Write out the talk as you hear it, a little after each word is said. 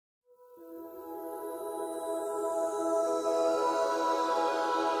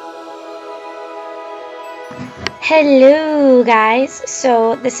Hello guys,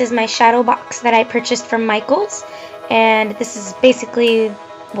 so this is my shadow box that I purchased from Michael's, and this is basically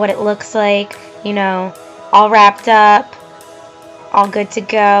what it looks like, you know, all wrapped up, all good to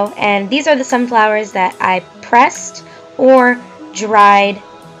go. And these are the sunflowers that I pressed or dried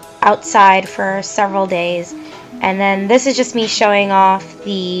outside for several days. And then this is just me showing off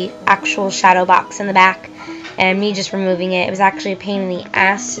the actual shadow box in the back and me just removing it. It was actually a pain in the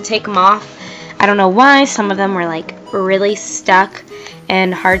ass to take them off. I don't know why. Some of them were like really stuck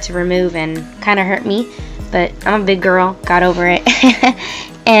and hard to remove and kind of hurt me, but I'm a big girl, got over it.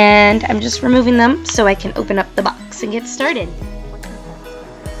 And I'm just removing them so I can open up the box and get started.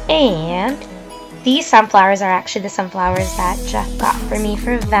 And these sunflowers are actually the sunflowers that Jeff got for me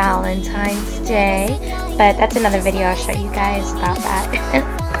for Valentine's Day, but that's another video. I'll show you guys about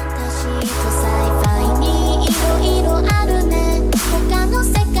that.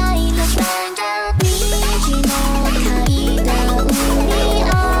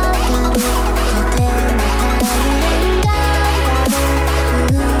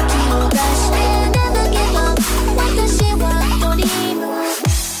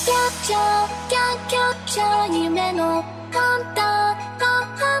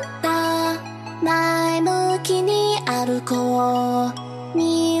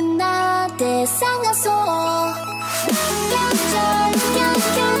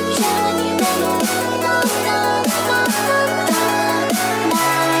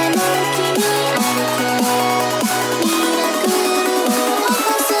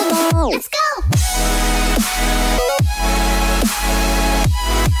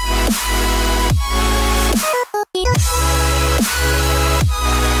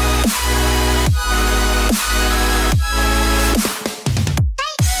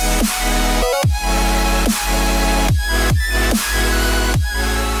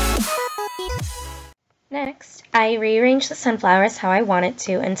 Next, I rearranged the sunflowers how I wanted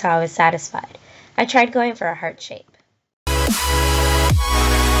to until I was satisfied. I tried going for a heart shape.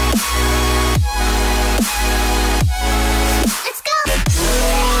 Let's go!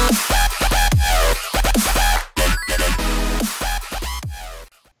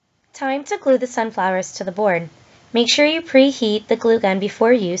 Time to glue the sunflowers to the board. Make sure you preheat the glue gun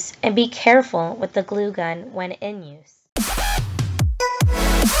before use and be careful with the glue gun when in use.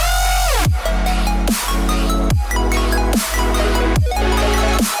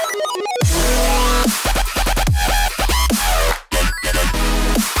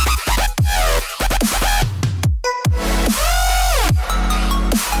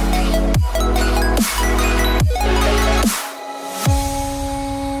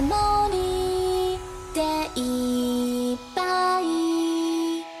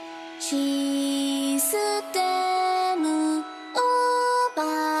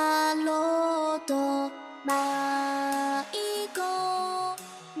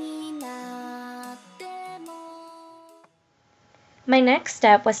 My next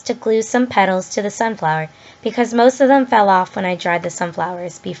step was to glue some petals to the sunflower because most of them fell off when I dried the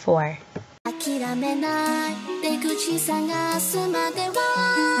sunflowers before.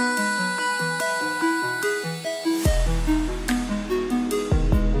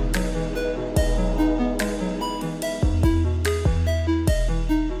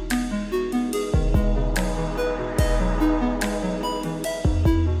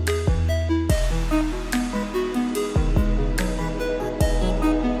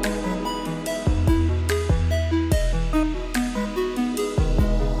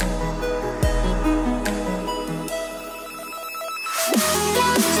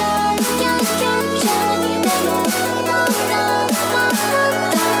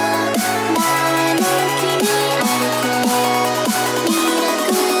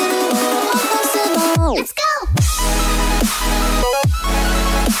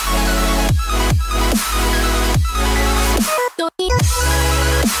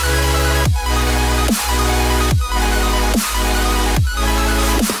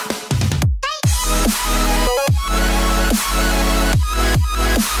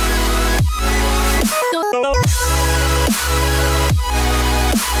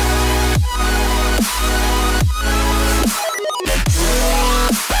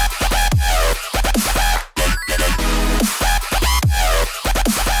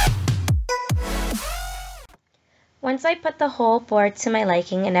 Once I put the whole board to my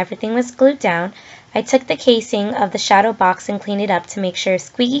liking and everything was glued down, I took the casing of the shadow box and cleaned it up to make sure it was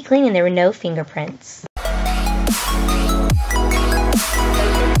squeaky clean and there were no fingerprints.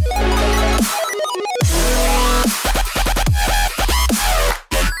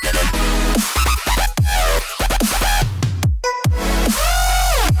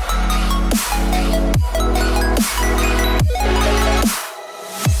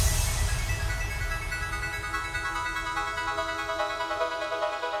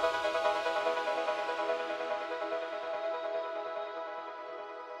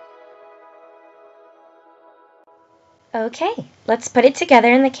 Okay, let's put it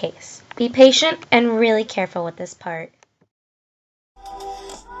together in the case. Be patient and really careful with this part.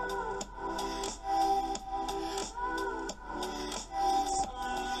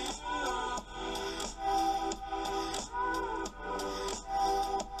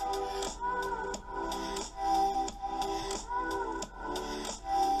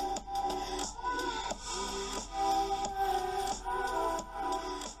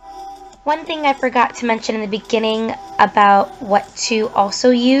 One thing I forgot to mention in the beginning about what to also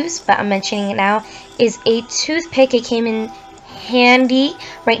use, but I'm mentioning it now, is a toothpick. It came in handy.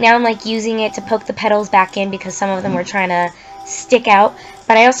 Right now I'm like using it to poke the petals back in because some of them were trying to stick out.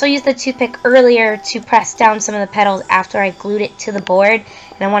 But I also used the toothpick earlier to press down some of the petals after I glued it to the board,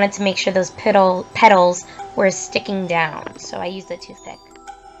 and I wanted to make sure those petals were sticking down. So I used the toothpick.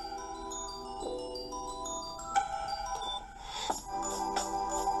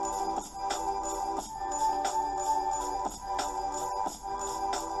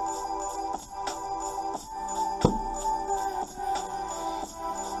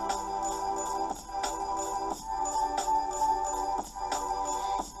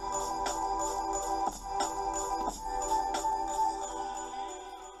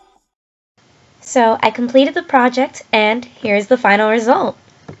 So I completed the project, and here's the final result.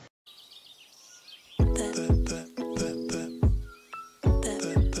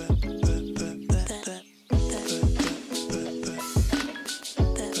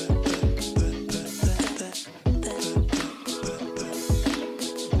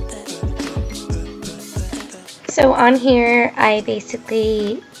 So on here, I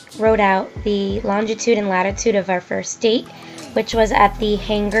basically wrote out the longitude and latitude of our first date, which was at the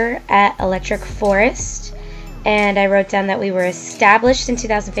hangar at Electric Forest. And I wrote down that we were established in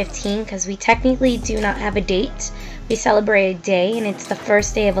 2015 because we technically do not have a date. We celebrate a day, and it's the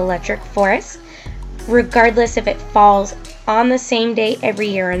first day of Electric Forest. Regardless if it falls on the same date every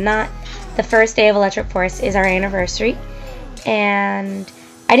year or not, the first day of Electric Forest is our anniversary. And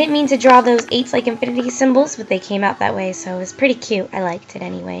I didn't mean to draw those 8s like infinity symbols, but they came out that way, so it was pretty cute. I liked it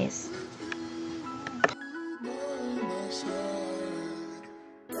anyways.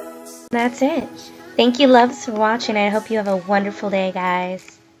 That's it. Thank you, loves, for watching. I hope you have a wonderful day,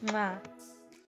 guys. Mwah.